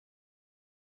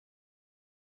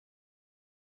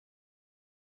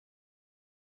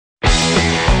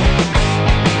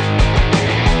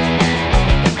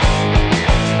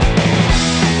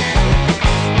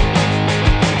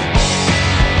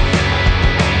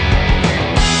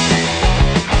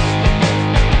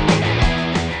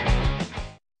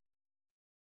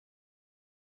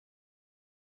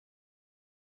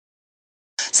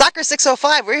Soccer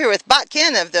 605. We're here with Baht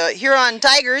Khin of the Huron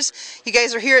Tigers. You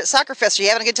guys are here at SoccerFest. Are you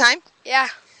having a good time? Yeah.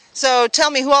 So tell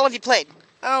me, who all have you played?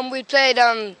 We played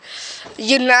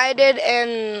United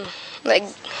and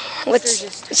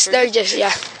Sturgis,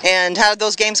 yeah. And how did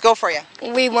those games go for you?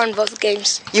 We won both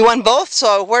games. You won both?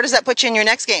 So where does that put you in your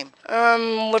next game?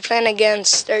 We're playing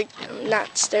against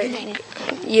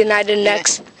United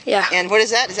next. Yeah. And what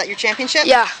is that? Is that your championship?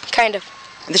 Yeah, kind of.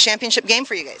 The championship game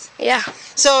for you guys? Yeah.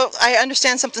 So I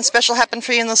understand something special happened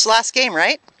for you in this last game,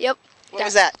 right? Yep. What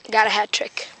was that? Got a hat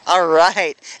trick. All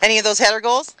right. Any of those header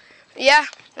goals? Yeah.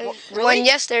 Really? One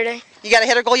yesterday. You got a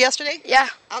header goal yesterday? Yeah.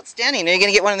 Outstanding. Are you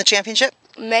going to get one in the championship?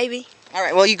 Maybe. All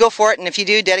right. Well, you go for it, and if you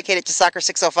do, dedicate it to Soccer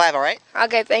 605, all right?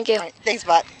 Okay, thank you. All right. Thanks,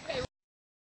 Baht.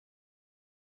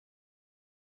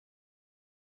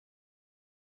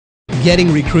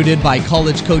 Getting recruited by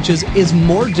college coaches is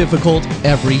more difficult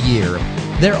every year.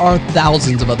 There are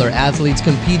thousands of other athletes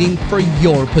competing for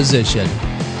your position.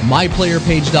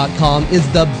 MyPlayerPage.com is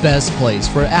the best place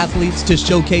for athletes to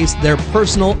showcase their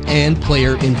personal and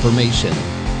player information.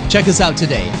 Check us out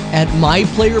today at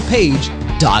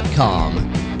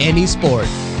MyPlayerPage.com. Any sport,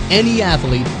 any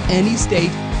athlete, any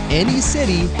state, any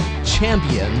city,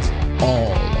 champions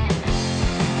all.